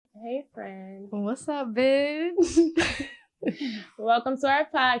Hey, friend. What's up, bitch? Welcome to our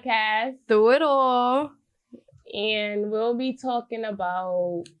podcast. Through it all. And we'll be talking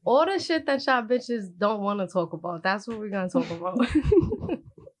about all the shit that y'all bitches don't want to talk about. That's what we're going to talk about.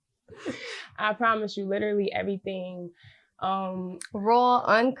 I promise you, literally everything. Raw,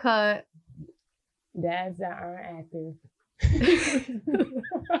 uncut. Dads that aren't active.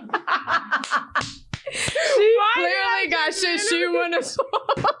 She clearly got shit she want to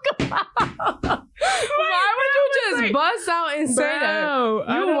talk about. Why would you just bust out and say that?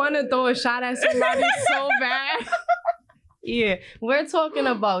 You want to throw a shot at somebody so bad. Yeah, we're talking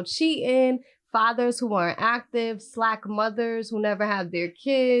about cheating, fathers who aren't active, slack mothers who never have their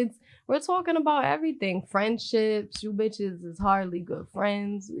kids. We're talking about everything. Friendships. You bitches is hardly good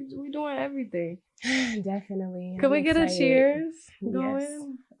friends. We doing everything. Definitely. Can we get a cheers going? Yes.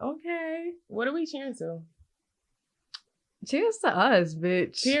 Okay. What are we cheering to? Cheers to us,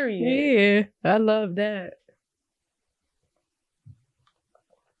 bitch. Period. Yeah, I love that.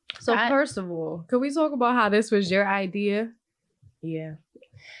 So first of all, can we talk about how this was your idea? Yeah.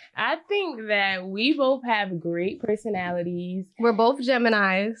 I think that we both have great personalities. We're both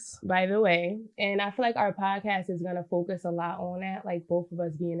Geminis, by the way. And I feel like our podcast is going to focus a lot on that. Like both of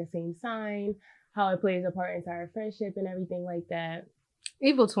us being the same sign, how it plays a part into our friendship and everything like that.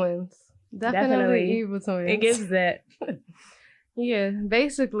 Evil twins. Definitely evil twins. It gives that. Yeah.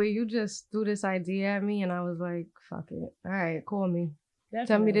 Basically, you just threw this idea at me and I was like, fuck it. All right, call me. Definitely.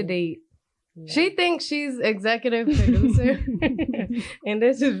 Tell me the date. Yeah. She thinks she's executive producer, and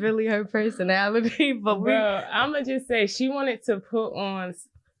this is really her personality. But I'm gonna just say she wanted to put on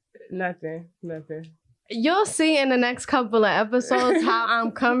nothing. You'll see in the next couple of episodes how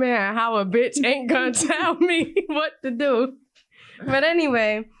I'm coming and how a bitch ain't gonna tell me what to do. But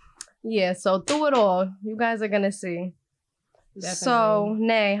anyway, yeah. So through it all, you guys are gonna see. Definitely. So,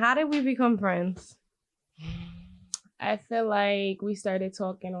 Nay, how did we become friends? I feel like we started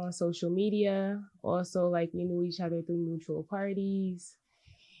talking on social media. Also, like we knew each other through mutual parties.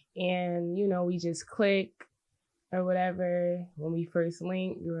 And, you know, we just click or whatever when we first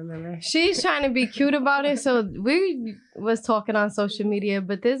linked, you remember? She's trying to be cute about it. So we was talking on social media,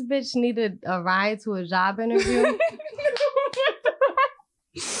 but this bitch needed a ride to a job interview.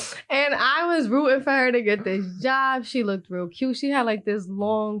 And I was rooting for her to get this job. She looked real cute. She had like this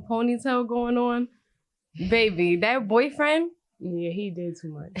long ponytail going on. Baby, that boyfriend, yeah, he did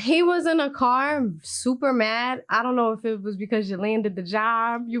too much. He was in a car, super mad. I don't know if it was because you landed the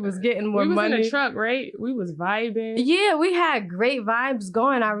job, you was getting more money. We was in a truck, right? We was vibing. Yeah, we had great vibes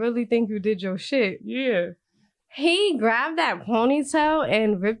going. I really think you did your shit. Yeah. He grabbed that ponytail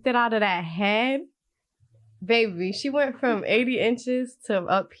and ripped it out of that head. Baby, she went from 80 inches to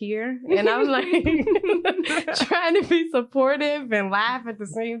up here. And I'm like trying to be supportive and laugh at the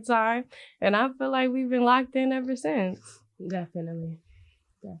same time. And I feel like we've been locked in ever since. Definitely.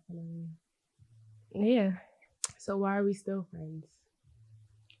 Yeah. So why are we still friends?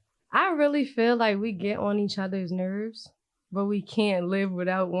 I really feel like we get on each other's nerves, but we can't live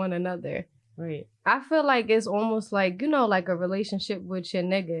without one another. Right. I feel like it's almost like, you know, like a relationship with your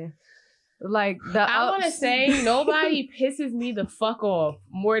nigga. Like I want to say nobody pisses me the fuck off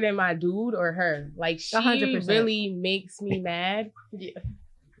more than my dude or her. Like she 100%. Really makes me mad. Yeah.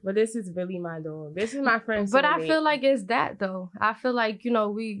 But this is really my dog. This is my friend. But I feel like it's that though. I feel like, you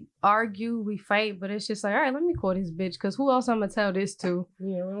know, we argue, we fight, but it's just like, all right, let me call this bitch because who else I'm gonna tell this to?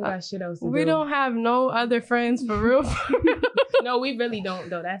 Yeah, we don't got shit else to do. We don't have no other friends for real. No, we really don't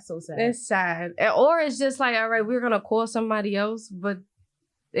though. That's so sad. It's sad. Or it's just like, all right, we're gonna call somebody else, but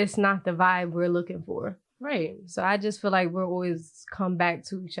it's not the vibe we're looking for. Right. So I just feel like we're always come back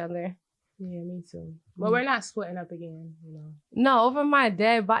to each other. Yeah, me too. But we're not splitting up again, you know. No, over my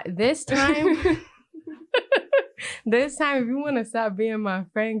dead body. This time, if you want to stop being my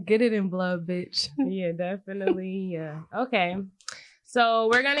friend, get it in blood, bitch. Yeah, definitely. Yeah. Okay. So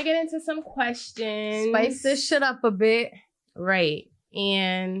we're going to get into some questions. Spice this shit up a bit. Right.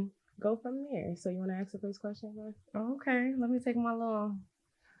 And go from there. So you want to ask the first question first? Okay. Let me take my little...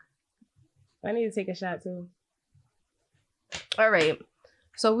 I need to take a shot too. All right.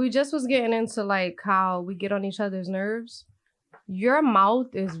 So we just was getting into like how we get on each other's nerves. Your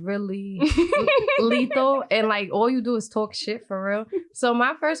mouth is really lethal and like all you do is talk shit for real. So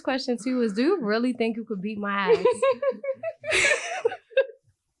my first question to you is, do you really think you could beat my ass?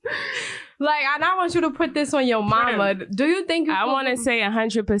 Like, and I want you to put this on your mama. Do you think you I want to say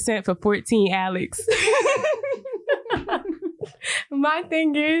 100% for 14 Alex. My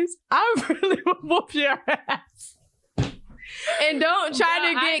thing is, I really will whoop your ass. And don't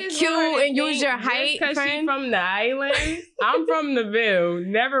try to get cute and use your height, because friend. she's from the island. I'm from the Ville.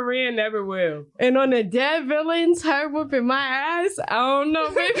 Never ran, never will. And on the dead villains, her whooping my ass. I don't know,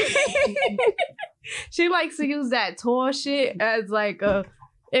 baby. She likes to use that tall shit as like a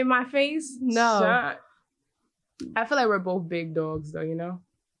in my face. No. I feel like we're both big dogs, though, you know?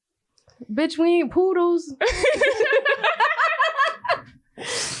 Bitch, we ain't poodles.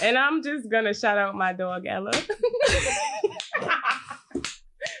 And I'm just gonna shout out my dog, Ella.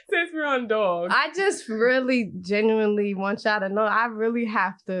 Since we're on dogs. I just really genuinely want y'all to know I really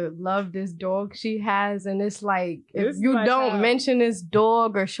have to love this dog she has. And it's like, if you don't mention this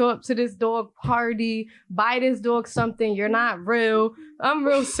dog or show up to this dog party, buy this dog something, you're not real. I'm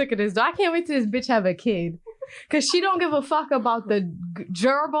real sick of this dog. I can't wait till this bitch have a kid. Cause she don't give a fuck about the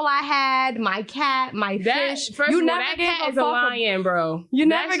gerbil I had, my cat, my fish. First you never gave a fuck. A lion, bro. You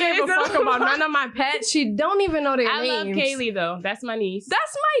never gave a fuck about none of my pets. She don't even know their names. I love Kaylee though. That's my niece.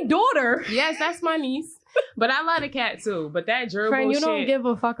 That's my daughter. Yes, that's my niece. But I love the cat too. But that gerbil friend, you shit, don't give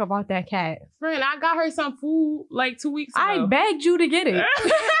a fuck about that cat. Friend, I got her some food like 2 weeks ago. I begged you to get it.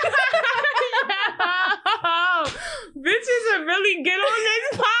 Bitches are really get on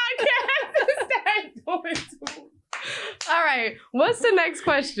this podcast. All right. What's the next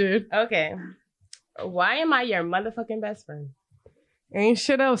question? Okay. Why am I your motherfucking best friend? Ain't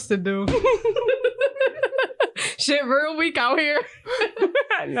shit else to do. Shit real weak out here.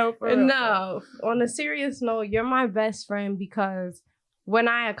 No, for real. No. On a serious note, you're my best friend because when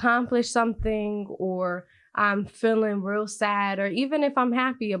I accomplish something or I'm feeling real sad or even if I'm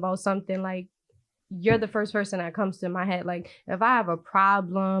happy about something, like, you're the first person that comes to my head. Like, if I have a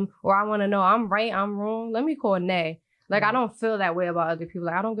problem or I want to know I'm right, I'm wrong, let me call Nay. Like, I don't feel that way about other people.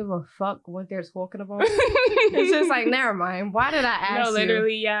 Like, I don't give a fuck what they're talking about. It's just like, never mind. Why did I ask you? No,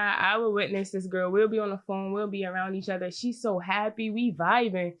 literally, yeah. I will witness this girl. We'll be on the phone. We'll be around each other. She's so happy. We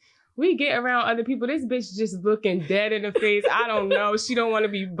vibing. We get around other people. This bitch just looking dead in the face. I don't know. She don't want to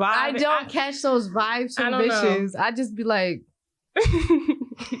be vibing. I don't catch those vibes from bitches. I just be like...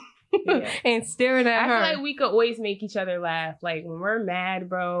 Yeah. And staring at her. I feel like we could always make each other laugh. Like when we're mad,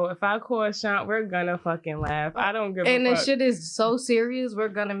 bro, if I call Shant, we're gonna fucking laugh. I don't give a fuck. And the shit is so serious, we're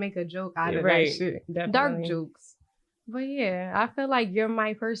gonna make a joke out of that shit. Definitely. Dark jokes. But yeah, I feel like you're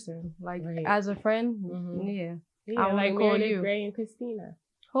my person. Like as a friend, yeah. I like Meredith, Gray, and Christina.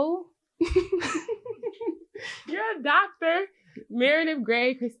 Who? You're a doctor. Meredith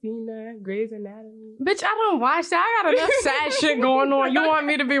Grey, Christina, Grey's Anatomy. Bitch, I don't watch that. I got enough sad shit going on. You want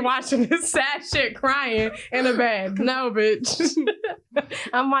me to be watching this sad shit crying in a bed? No, bitch.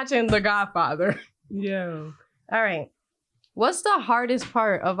 I'm watching The Godfather. Yeah. All right. What's the hardest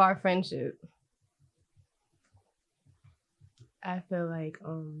part of our friendship? I feel like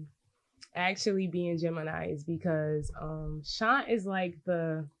actually being Gemini is because Shant is like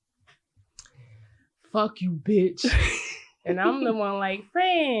the fuck you, bitch. And I'm the one like,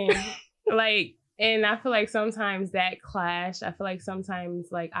 friend. Like, and I feel like sometimes that clash, I feel like sometimes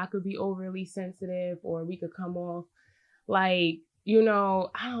like I could be overly sensitive or we could come off like, you know,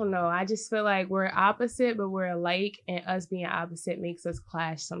 I don't know. I just feel like we're opposite, but we're alike. And us being opposite makes us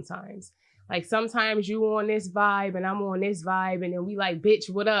clash sometimes. Like sometimes you on this vibe and I'm on this vibe. And then we like, bitch,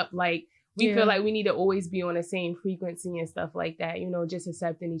 what up? Like we feel like we need to always be on the same frequency and stuff like that. You know, just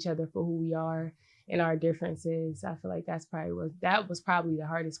accepting each other for who we are. And our differences. I feel like that was probably the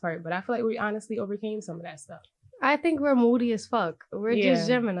hardest part. But I feel like we honestly overcame some of that stuff. I think we're moody as fuck. We're just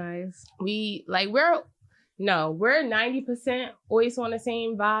Geminis. We're 90% always on the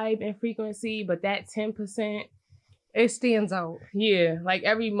same vibe and frequency, but that 10%, it stands out. Yeah, like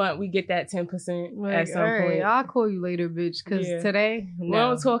every month we get that 10% like, at some point. I'll call you later, bitch, because today, no. We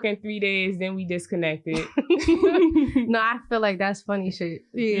don't talk in 3 days, then we disconnected. No, I feel like that's funny shit.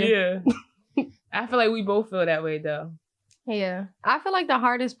 Yeah. I feel like we both feel that way, though. Yeah. I feel like the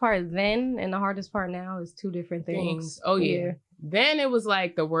hardest part then and the hardest part now is two different things. Oh, yeah. Then it was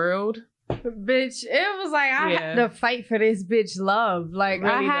like the world. Bitch, it was like I had to fight for this bitch love. Like,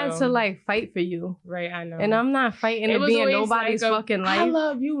 really, I had to, like, fight for you. Right, I know. And I'm not fighting to be in nobody's like fucking life. I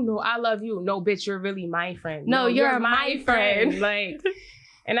love you. No, I love you. No, bitch, you're really my friend. No, you're my friend. Like...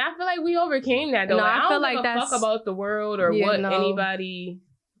 And I feel like we overcame that, though. No, like, I feel like don't give a fuck about the world or what anybody...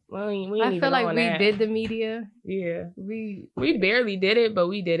 Well, I feel like we did the media. Yeah. We barely did it, but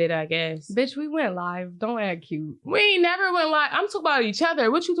we did it, I guess. Bitch, we went live. Don't act cute. We ain't never went live. I'm talking about each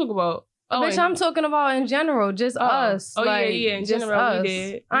other. What you talking about? Oh, bitch, I'm talking about in general. Just us. Oh, like, yeah. In general, us. We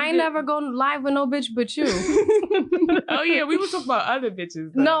did. I ain't never go live with no bitch but you. Oh, yeah. We were talking about other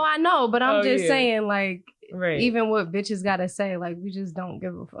bitches, though. No, I know. But I'm just saying, like, right. Even what bitches gotta say, like, we just don't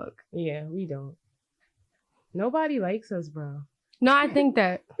give a fuck. Yeah, we don't. Nobody likes us, bro. No, I think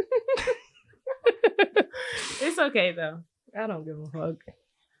that. It's okay though. I don't give a fuck.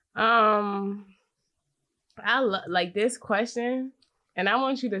 Like this question, and I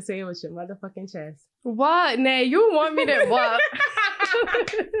want you to say it with your motherfucking chest. What? Nah, you want me to what?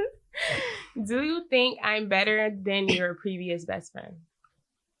 Do you think I'm better than your previous best friend?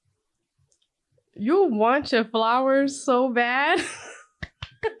 You want your flowers so bad.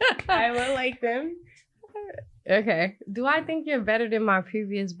 I would like them. Okay. Do I think you're better than my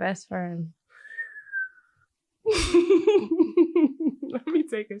previous best friend? Let me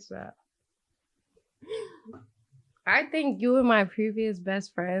take a shot. I think you and my previous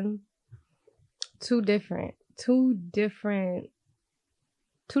best friend, two different bitches.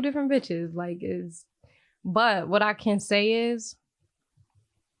 But what I can say is,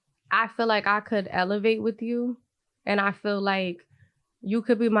 I feel like I could elevate with you, and I feel like you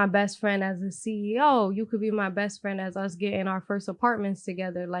could be my best friend as a CEO. You could be my best friend as us getting our first apartments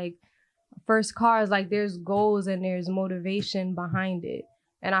together, like first cars. Like there's goals and there's motivation behind it.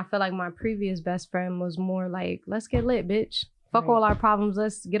 And I feel like my previous best friend was more like, let's get lit, bitch. Fuck all our problems.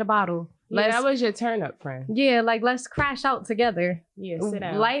 Let's get a bottle. That was your turn up friend. Yeah, like let's crash out together. Yeah, sit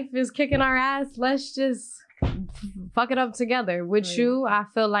down. Life is kicking our ass. Let's just fuck it up together. With you, I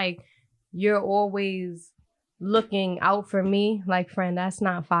feel like you're always looking out for me. Like, friend, that's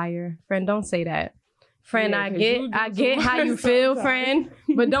not fire. Friend, don't say that. Friend, I get how you feel, friend,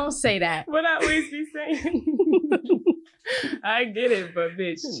 but don't say that. What I always be saying. I get it, but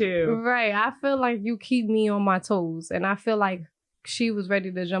bitch, chill. Right. I feel like you keep me on my toes, and I feel like she was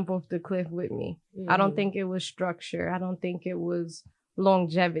ready to jump off the cliff with me. I don't think it was structure. I don't think it was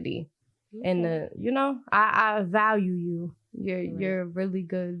longevity. Okay. And I value you. You're a really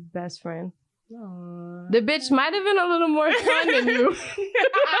good best friend. Aww. The bitch might have been a little more fun than you.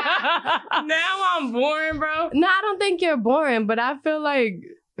 Now I'm boring, bro. No, I don't think you're boring, but I feel like,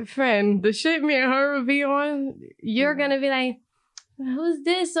 friend, the shit me and her will be on, you're gonna be like, who's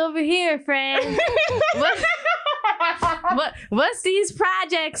this over here, friend? What's these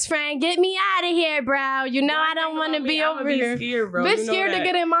projects, friend? Get me out of here, bro. I don't want to be over here. Scared, bro. Bitch, scared to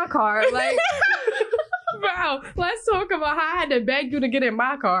get in my car. Like, bro, let's talk about how I had to beg you to get in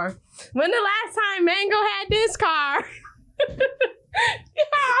my car. When the last time Mango had this car? I'm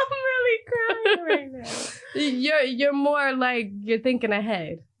really crying right now. You're more like you're thinking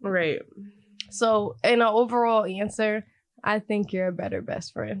ahead. Right. So, in an overall answer, I think you're a better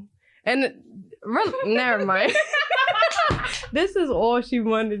best friend. And never mind. This is all she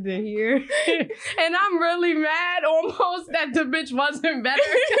wanted to hear. And I'm really mad almost that the bitch wasn't better.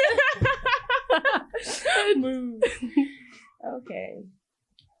 Okay.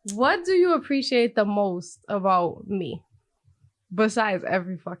 What do you appreciate the most about me? Besides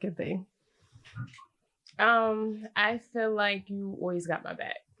every fucking thing. I feel like you always got my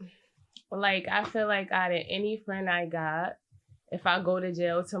back. Like, I feel like out of any friend I got, if I go to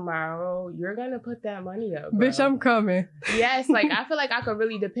jail tomorrow, you're gonna put that money up, bro. Bitch, I'm coming. Yes, like I feel like I could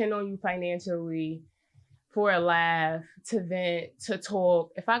really depend on you financially for a laugh, to vent, to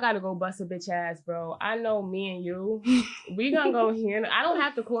talk. If I gotta go bust a bitch ass, bro, I know me and you, we gonna go here. I don't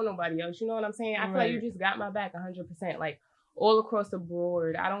have to call nobody else. You know what I'm saying? I feel like you just got my back 100%. Like all across the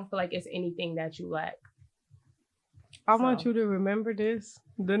board. I don't feel like it's anything that you lack. I want you to remember this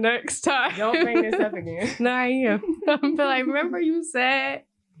the next time. Don't bring this up again. No, I am. I feel like, remember you said?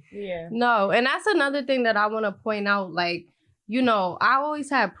 Yeah. No, and that's another thing that I want to point out. Like, I always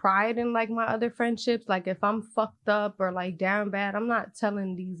had pride in like my other friendships. Like if I'm fucked up or like down bad, I'm not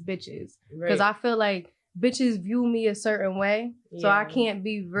telling these bitches. Because I feel like bitches view me a certain way. Yeah. So I can't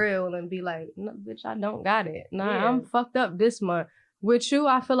be real and be like, no, bitch, I don't got it. Nah, I'm fucked up this month. With you,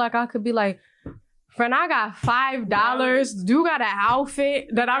 I feel like I could be like, friend, I got $5. You got an outfit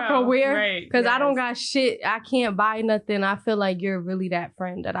that I could wear? Because I don't got shit. I can't buy nothing. I feel like you're really that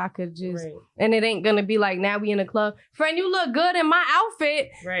friend that I could just... And it ain't going to be like, now we in a club. Friend, you look good in my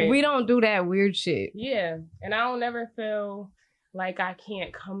outfit. We don't do that weird shit. Yeah. And I don't ever feel like I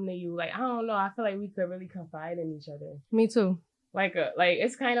can't come to you. Like, I don't know. I feel like we could really confide in each other. Me too. Like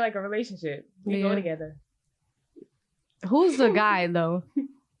it's kind of like a relationship. We go together. Who's the guy, though?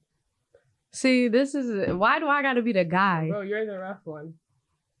 See, this is... Why do I gotta be the guy? Bro, you're the rough one.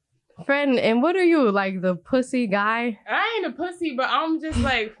 Friend, and what are you, like the pussy guy? I ain't a pussy, but I'm just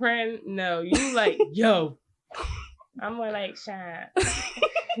like, friend, no. You like, yo. I'm more like, shine.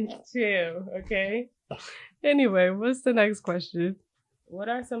 Chill, okay? Anyway, what's the next question? What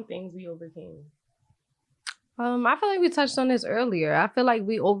are some things we overcame? I feel like we touched on this earlier. I feel like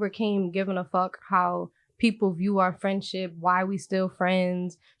we overcame giving a fuck how people view our friendship. Why we still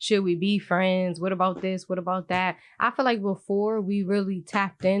friends? Should we be friends? What about this? What about that? I feel like before we really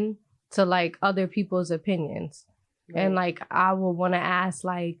tapped in to like other people's opinions. Right. And like I would want to ask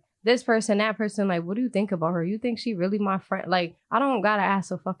like this person, that person, like, what do you think about her? You think she really my friend? Like, I don't gotta ask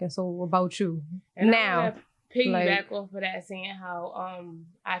a fucking soul about you. And now. Piggyback off of that, saying how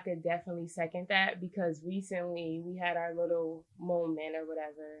I could definitely second that, because recently we had our little moment or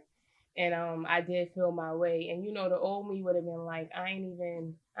whatever, and I did feel my way, and you know the old me would have been like, I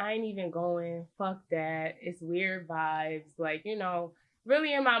ain't even going, fuck that, it's weird vibes, like, you know,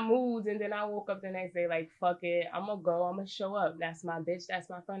 really in my moods. And then I woke up the next day like, fuck it, I'm gonna go, I'm gonna show up, that's my bitch, that's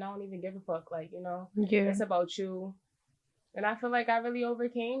my friend, I don't even give a fuck, like, you know, it's about you. And I feel like I really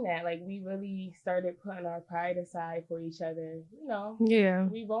overcame that. Like, we really started putting our pride aside for each other. You know? Yeah.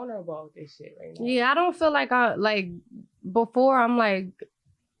 We vulnerable with this shit right now. Yeah, I don't feel like before I'm like,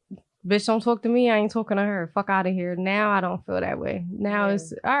 bitch, don't talk to me. I ain't talking to her. Fuck out of here. Now I don't feel that way. Now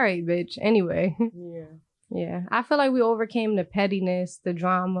it's, all right, bitch. Anyway. Yeah. Yeah. I feel like we overcame the pettiness, the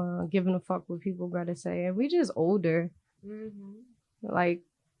drama, giving a fuck what people gotta say. And we just older. Mm-hmm. Like,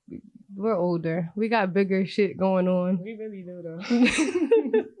 we're older. We got bigger shit going on. We really do, though.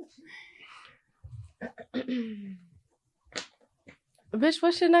 Bitch,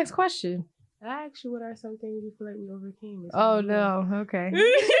 what's your next question? I asked you what are some things you feel like we overcame. Oh, no. Okay. I'm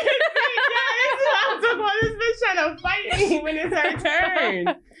talking about this bitch trying to fight me when it's her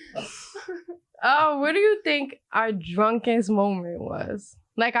turn. Oh, what do you think our drunkest moment was?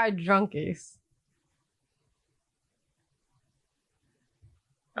 Like our drunkest.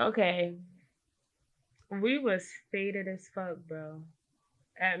 Okay. We was faded as fuck, bro.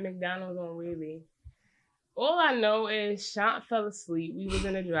 At McDonald's on Wheelie. All I know is Shant fell asleep. We was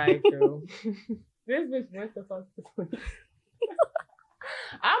in a drive-thru. This bitch went the fuck to sleep.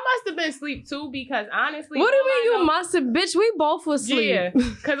 I must have been asleep too, because honestly... What do you mean you must have? Bitch, we both was asleep. Yeah,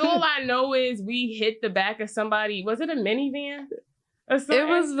 because all I know is we hit the back of somebody. Was it a minivan? Or something? It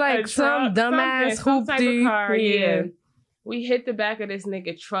was like some dumbass some type of car. Yeah. We hit the back of this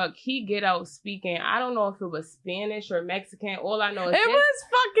nigga truck. He get out speaking. I don't know if it was Spanish or Mexican. All I know is it was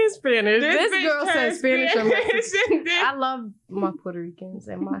fucking Spanish. This girl said Spanish or Mexican. I love my Puerto Ricans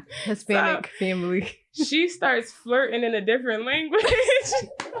and my Hispanic family. She starts flirting in a different language.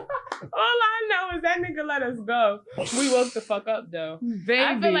 All I know is that nigga let us go. We woke the fuck up though. Baby.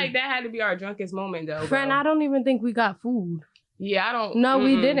 I feel like that had to be our drunkest moment though. Friend, bro. I don't even think we got food. Yeah, I don't. No,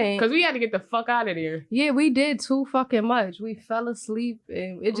 we didn't. Because we had to get the fuck out of there. Yeah, we did too fucking much. We fell asleep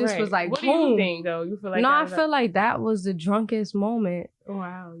and it just was like, what boom. do you think, though? You feel like no, I feel like that was the drunkest moment.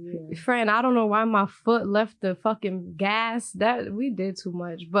 Wow, yeah. Friend, I don't know why my foot left the fucking gas. That we did too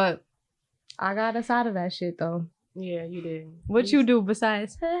much. But I got us out of that shit, though. Yeah, you did. What you do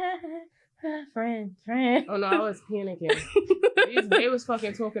besides... friend. Oh, no, I was panicking. They was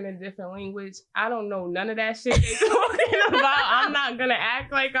fucking talking in a different language. I don't know none of that shit they talking about. I'm not gonna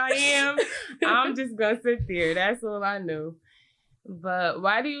act like I am. I'm just gonna sit there. That's all I know. But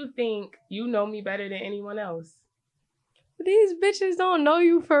why do you think you know me better than anyone else? These bitches don't know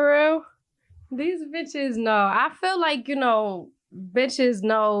you for real. These bitches know. I feel like, you know, bitches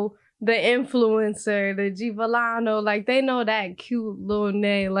know the influencer, the G Volano. Like, they know that cute little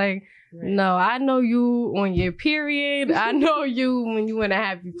name. Like, right. No, I know you on your period. I know you when you in a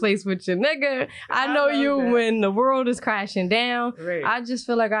happy place with your nigga. I know you when the world is crashing down. Right. I just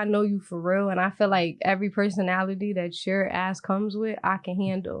feel like I know you for real. And I feel like every personality that your ass comes with, I can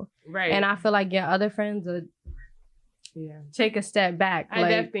handle. Right. And I feel like your other friends are... Yeah. Take a step back. I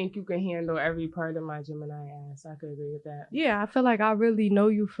definitely think you can handle every part of my Gemini ass. I could agree with that. Yeah, I feel like I really know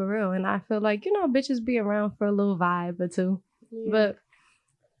you for real. And I feel like, you know, bitches be around for a little vibe or two. Yeah. But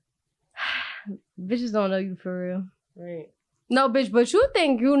bitches don't know you for real. Right. No, bitch, but you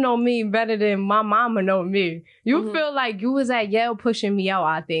think you know me better than my mama know me. You feel like you was at Yale pushing me out,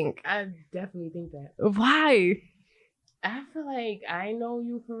 I think. I definitely think that. Why? I feel like I know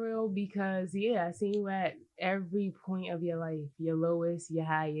you for real because, yeah, I seen you at every point of your life. Your lowest, your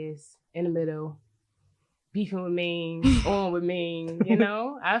highest, in the middle. Beefing with Maine, on with Maine, you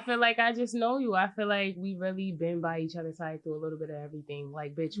know? I feel like I just know you. I feel like we really been by each other's side through a little bit of everything.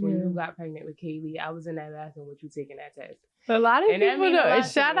 Like, bitch, when you got pregnant with Kaylee, I was in that bathroom with you taking that test. A lot of people know.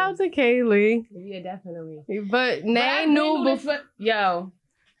 Shout out to Kaylee. Yeah, definitely. But Nay knew before. Yo.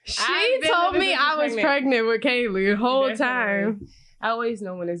 She told me I was pregnant with Kaylee the whole time. I always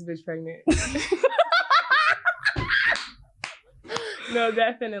know when this bitch pregnant. No,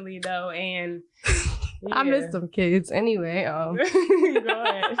 definitely though. And yeah. I miss them kids. Anyway, go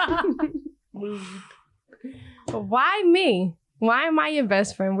ahead. Why me? Why am I your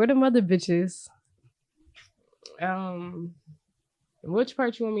best friend? Where the other bitches? Which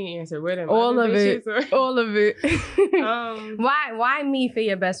part you want me to answer? Where them all of it. All of it. Why me for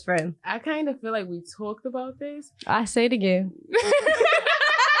your best friend? I kind of feel like we talked about this. I say it again.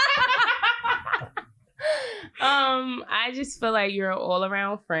 I just feel like you're an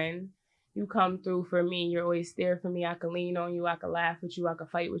all-around friend. You come through for me. You're always there for me. I can lean on you. I can laugh with you. I can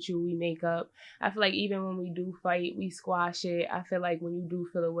fight with you. We make up. I feel like even when we do fight, we squash it. I feel like when you do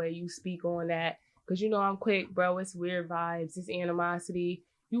feel away, you speak on that. Because you know I'm quick, bro. It's weird vibes. It's animosity.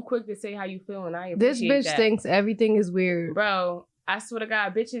 You quick to say how you feel, and I appreciate that. This bitch thinks everything is weird. Bro, I swear to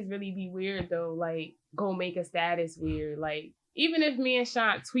God, bitches really be weird, though. Like, go make a status weird. Like, even if me and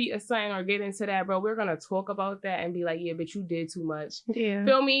Sean tweet a something or get into that, bro, we're going to talk about that and be like, yeah, bitch, you did too much. Yeah.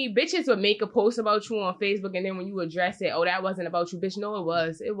 Feel me? Bitches would make a post about you on Facebook, and then when you address it, oh, that wasn't about you, bitch. No, it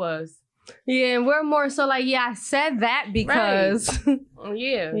was. It was. Yeah, and we're more so like, yeah, I said that because... Right.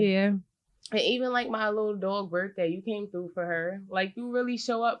 Yeah. Yeah. And even like my little dog birthday, you came through for her. Like, you really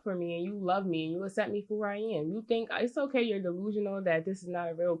show up for me and you love me and you accept me for who I am. You think it's okay, you're delusional that this is not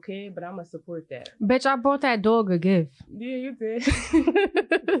a real kid, but I'm going to support that. Bitch, I brought that dog a gift. Yeah, you did.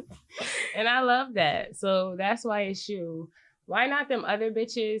 And I love that. So that's why it's you. Why not them other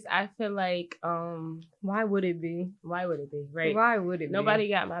bitches? I feel like, why would it be? Why would it be? Right? Why would it be? Nobody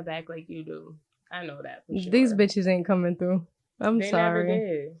got my back like you do. I know that for sure. These bitches ain't coming through. I'm sorry. They never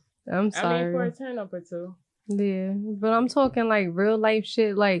did. I'm sorry. I mean, for a turn up or two. Yeah, but I'm talking like real life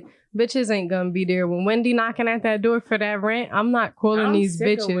shit. Like, bitches ain't gonna be there. When Wendy knocking at that door for that rent, I'm not calling these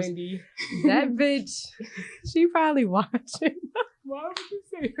bitches. Of Wendy. That bitch, she probably watching. Why would you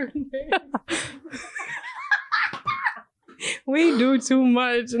say her name? We do too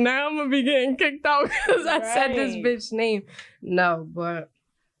much. Now I'm gonna be getting kicked out because I said this bitch name. No, but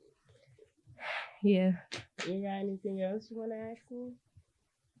yeah. You got anything else you want to ask me?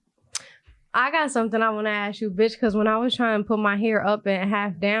 I got something I want to ask you, bitch, because when I was trying to put my hair up and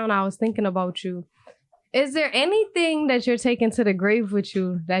half down, I was thinking about you. Is there anything that you're taking to the grave with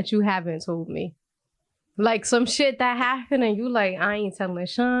you that you haven't told me? Like some shit that happened and you like, I ain't telling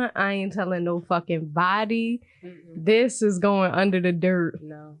Sean, I ain't telling no fucking body. Mm-mm. This is going under the dirt.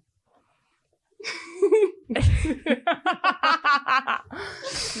 No.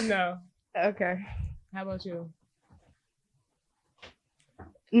 No. Okay. How about you?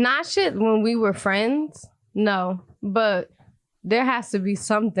 Not shit when we were friends, no. But there has to be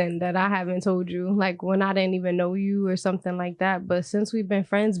something that I haven't told you. Like when I didn't even know you or something like that. But since we've been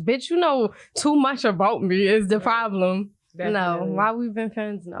friends, bitch, you know too much about me is the problem. Definitely. No, while we've been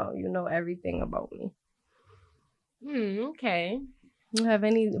friends, no. You know everything about me. Okay. You have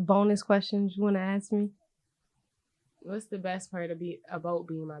any bonus questions you want to ask me? What's the best part about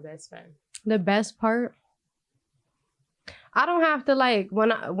being my best friend? The best part? I don't have to like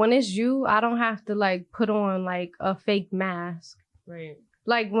when it's you, I don't have to like put on like a fake mask. Right.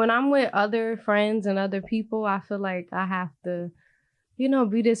 Like when I'm with other friends and other people, I feel like I have to, you know,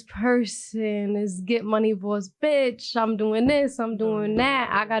 be this person, is get money boss bitch. I'm doing this, I'm doing that.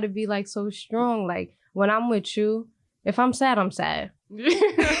 I gotta be like so strong. Like when I'm with you, if I'm sad, I'm sad.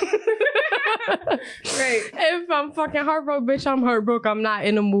 Right. If I'm fucking heartbroken, bitch, I'm heartbroken. I'm not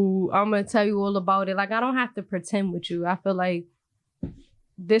in the mood. I'm gonna tell you all about it. Like I don't have to pretend with you. I feel like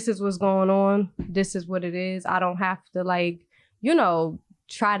this is what's going on. This is what it is. I don't have to like, you know,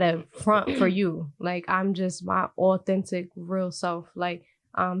 try to front for you. Like I'm just my authentic, real self. Like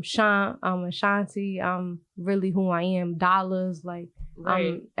I'm Sean, I'm Ashanti. I'm really who I am. Dollars, like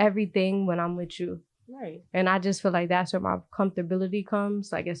I'm everything when I'm with you. Right. And I just feel like that's where my comfortability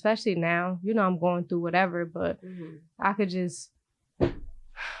comes. Like, especially now, you know, I'm going through whatever, but I could just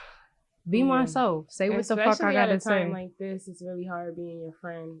be myself. Say what the fuck I gotta say. At a time like this, it's really hard being your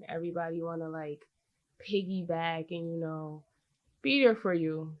friend. Everybody want to like piggyback and, you know, be there for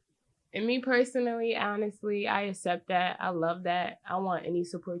you. And me personally, honestly, I accept that. I love that. I want any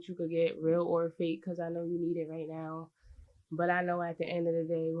support you could get, real or fake, because I know you need it right now. But I know at the end of the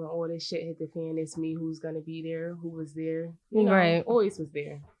day, when all this shit hit the fan, it's me who's going to be there, who was there. You know, always was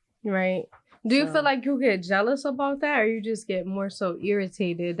there. Right. Do you feel like you get jealous about that, or you just get more so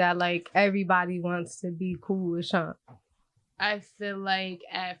irritated that, like, everybody wants to be cool with Sean? I feel like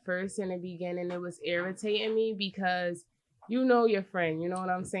at first in the beginning, it was irritating me because you know your friend. You know what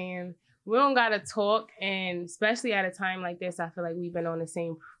I'm saying? We don't got to talk. And especially at a time like this, I feel like we've been on the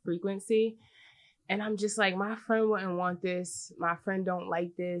same frequency. And I'm just like, my friend wouldn't want this. My friend don't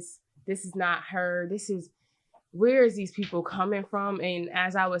like this. This is not her. Where is these people coming from? And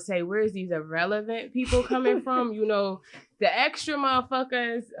as I would say, where is these irrelevant people coming from? You know, the extra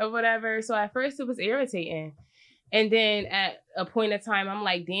motherfuckers or whatever. So at first it was irritating. And then at a point of time, I'm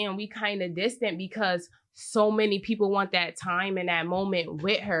like, damn, we kind of distant because so many people want that time and that moment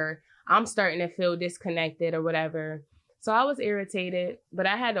with her. I'm starting to feel disconnected or whatever. So I was irritated, but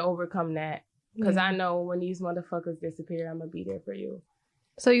I had to overcome that because I know when these motherfuckers disappear, I'm going to be there for you.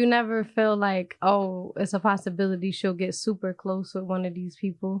 So you never feel like, oh, it's a possibility she'll get super close with one of these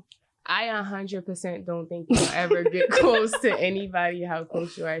people? I 100% don't think you'll ever get close to anybody how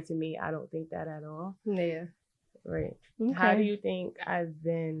close you are to me. I don't think that at all. Yeah. Right. Okay. How do you think I've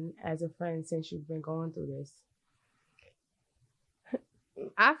been as a friend since you've been going through this?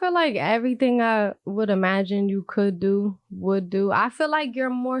 I feel like everything I would imagine you could do, would do. I feel like you're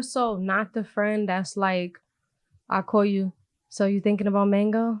more so not the friend that's like, I call you, so you thinking about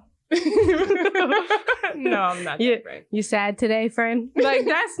mango? No, I'm not that friend. You sad today, friend? Like,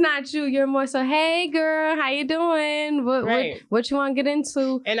 that's not you. You're more so, hey, girl, how you doing? What you want to get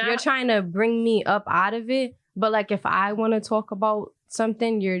into? And you're trying to bring me up out of it. But, like, if I want to talk about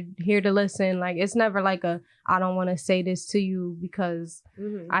something, you're here to listen. Like, it's never like I don't want to say this to you because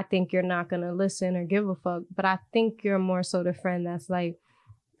I think you're not going to listen or give a fuck. But I think you're more so the friend that's like,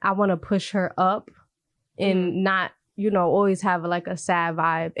 I want to push her up and not, always have like a sad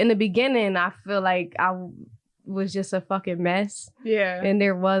vibe. In the beginning, I feel like I was just a fucking mess. Yeah. And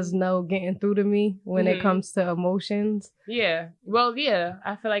there was no getting through to me when it comes to emotions. Yeah. Well, yeah.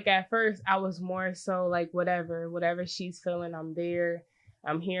 I feel like at first I was more so like whatever she's feeling, I'm there.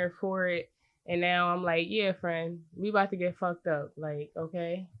 I'm here for it. And now I'm like, yeah, friend, we about to get fucked up. Like,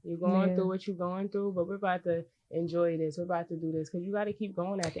 okay, you're going through what you're going through, but we're about to enjoy this. We're about to do this because you got to keep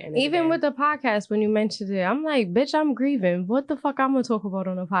going at the end of the day. Even with the podcast, when you mentioned it, I'm like, bitch, I'm grieving. What the fuck I'm going to talk about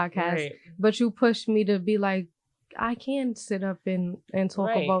on a podcast? Right. But you pushed me to be like, I can sit up and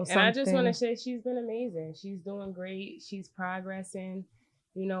talk about something. And I just want to say she's been amazing. She's doing great. She's progressing.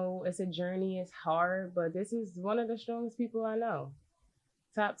 It's a journey. It's hard, but this is one of the strongest people I know.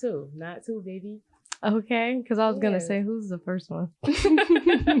 Top 2, not 2, baby. Okay, because I was going to say, who's the first one?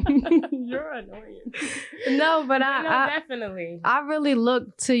 You're annoying. No, but I definitely. I really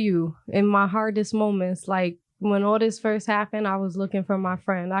looked to you in my hardest moments. Like, when all this first happened, I was looking for my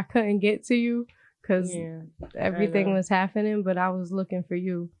friend. I couldn't get to you because everything was happening, but I was looking for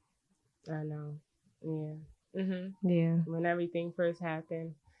you. I know. Yeah. Yeah. When everything first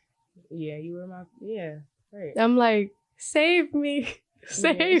happened, you were my... Yeah, right. I'm like, save me.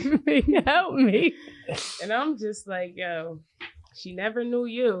 Save me, help me. And I'm just like, yo, she never knew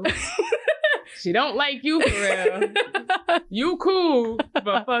you. She don't like you for real. You cool,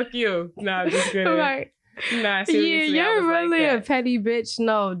 but fuck you. Nah, just kidding. Right. Nah, seriously. Yeah, you're really a petty bitch.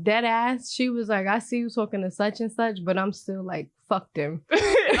 No, dead ass. She was like, I see you talking to such and such, but I'm still like, fuck them.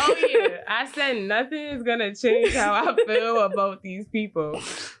 Oh yeah. I said nothing is gonna change how I feel about these people.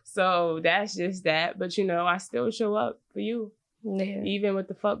 So that's just that. But I still show up for you. Yeah. Even with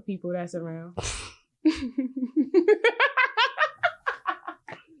the fuck people that's around.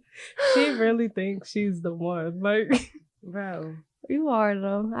 She really thinks she's the one. Like, bro. You are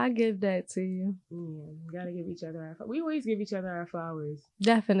though. I give that to you. Yeah, we gotta give each other our flowers. We always give each other our flowers.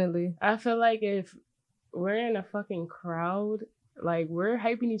 Definitely. I feel like if we're in a fucking crowd, like we're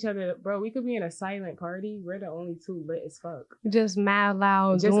hyping each other, bro, we could be in a silent party. We're the only 2 lit as fuck. Just mad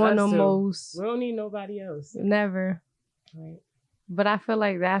loud, just doing the most. We don't need nobody else. Never. Right. But I feel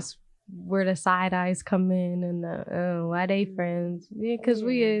like that's where the side eyes come in and the, why they friends? Yeah, because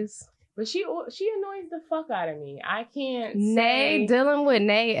we is. But she annoys the fuck out of me. I can't say... Dealing with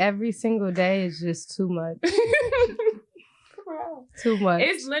Nay every single day is just too much. Too much.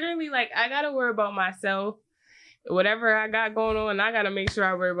 It's literally like, I gotta worry about myself. Whatever I got going on, I gotta make sure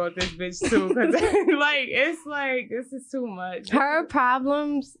I worry about this bitch too. Because it's like, this is too much. Her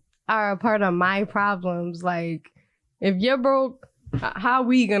problems are a part of my problems. Like, if you're broke, how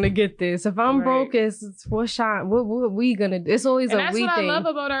we gonna get this? If I'm broke, it's what we gonna do? It's always a we thing. That's what I love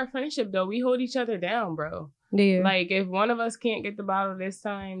about our friendship, though. We hold each other down, bro. Yeah. Like, if one of us can't get the bottle this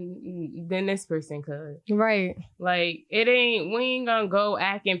time, then this person could. Right. Like, we ain't gonna go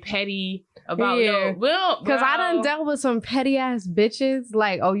acting petty about because I done dealt with some petty ass bitches.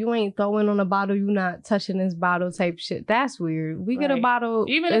 Like, oh, you ain't throwing on a bottle, you not touching this bottle type shit. That's weird. We get a bottle,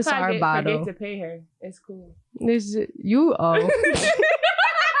 even if I forget to pay her, it's cool. This you owe.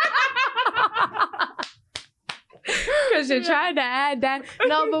 Because you're trying to add that.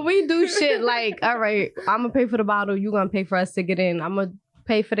 No, but we do shit like, all right, I'm going to pay for the bottle. You going to pay for us to get in. I'm going to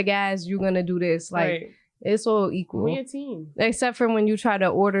pay for the gas. You going to do this. Like, It's all equal. We a team. Except for when you try to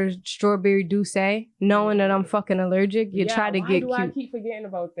order strawberry douce, knowing that I'm fucking allergic, you try to get cute. Why do I keep forgetting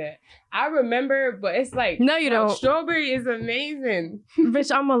about that? I remember, but it's like... No, you don't. Strawberry is amazing.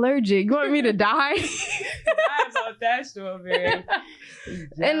 Bitch, I'm allergic. You want me to die? Die about that strawberry.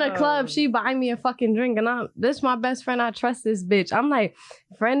 In the club, she buy me a fucking drink, and this my best friend. I trust this bitch. I'm like,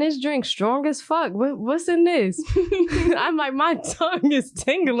 friend, this drink strong as fuck. What's in this? I'm like, my tongue is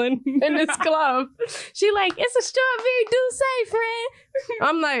tingling in this club. She like, it's a strawberry douce, friend.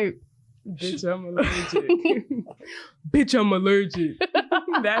 I'm like, bitch, I'm allergic. Bitch, I'm allergic.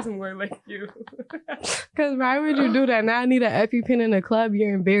 That's more like you. Cause why would you do that? Now I need an EpiPen in the club.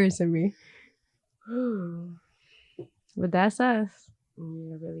 You're embarrassing me. But that's us.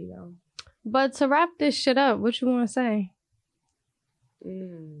 Yeah, really though. But to wrap this shit up, what you want to say?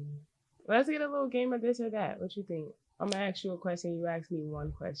 Let's get a little game of this or that. What you think? I'm gonna ask you a question. You ask me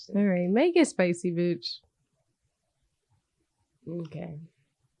one question. All right, make it spicy, bitch. Okay.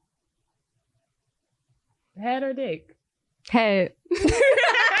 Head or dick? Head.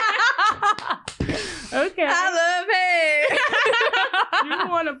 Okay. I love head. You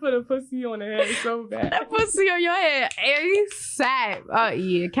want to put a pussy on the head so bad. That pussy on your head. ASAP. Oh,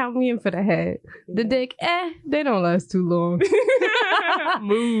 yeah. Count me in for the head. The dick, they don't last too long.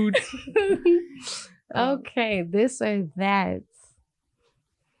 Mood. Okay, this or that.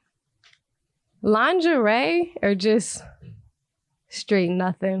 Lingerie or just straight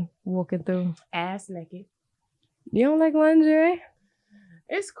nothing walking through? Ass naked. You don't like lingerie?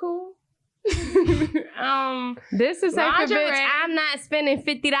 It's cool. This is like a bitch. I'm not spending $50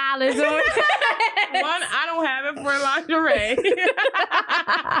 on it. One, I don't have it for lingerie.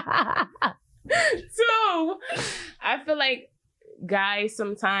 Two, I feel like guys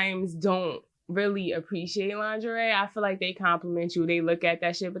sometimes don't really appreciate lingerie. I feel like they compliment you, they look at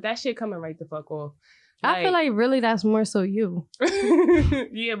that shit, but that shit coming right the fuck off. I feel like really that's more so you.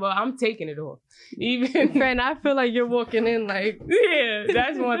 Yeah, but I'm taking it off. Even friend, I feel like you're walking in like yeah,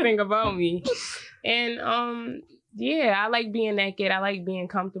 that's one thing about me. And yeah, I like being naked. I like being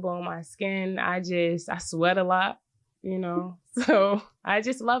comfortable in my skin. I sweat a lot, you know. So I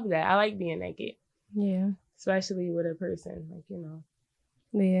just love that. I like being naked. Yeah. Especially with a person, like, you know.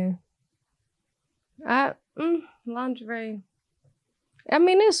 Yeah. Lingerie. I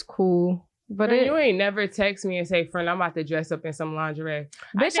mean, it's cool. But friend, you ain't never text me and say, friend, I'm about to dress up in some lingerie.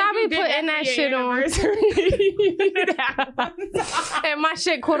 Bitch, I be putting that shit on. And my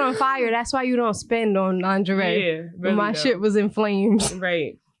shit caught on fire. That's why you don't spend on lingerie. Yeah, really my shit was in flames.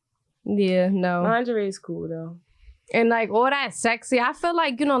 Right. Yeah, no. Lingerie is cool, though. And like all that sexy, I feel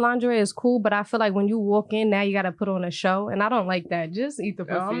like, you know, lingerie is cool, but I feel like when you walk in, now you got to put on a show. And I don't like that. Just eat the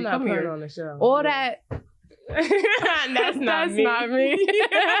pussy. I'm not putting on a show. All that... That's not me. Not me.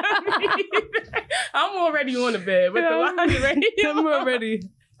 I'm already on the bed with the lingerie. I'm already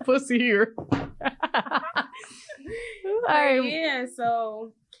pussy here. All right. Yeah,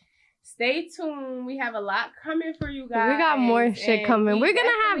 so stay tuned. We have a lot coming for you guys. We got more shit coming. We're going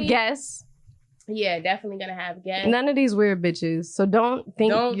to have guests. Yeah, definitely going to have guests. None of these weird bitches. So don't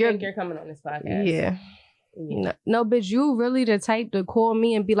think you're coming on this podcast. Yeah. No, bitch, you really the type to call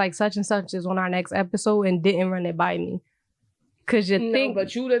me and be like, such and such is on our next episode and didn't run it by me. Cause you think,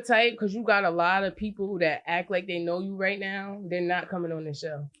 but you the type, cause you got a lot of people that act like they know you right now. They're not coming on the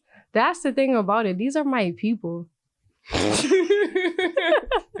show. That's the thing about it. These are my people. I'm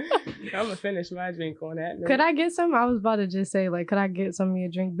gonna finish my drink on that note. Could I get some? I was about to just say, like, could I get some of your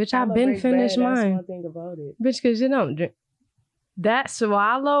drink? Bitch, I've been finished mine. That's one thing about it. Bitch, cause you don't drink. That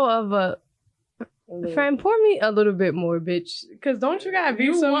swallow of a... Friend, pour me a little bit more, bitch. Cause don't you gotta be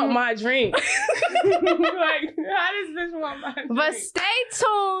you want my drink? Like, how does this want my drink? But stay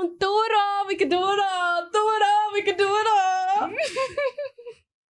tuned. Do it all. We can do it all. Do it all. We can do it all.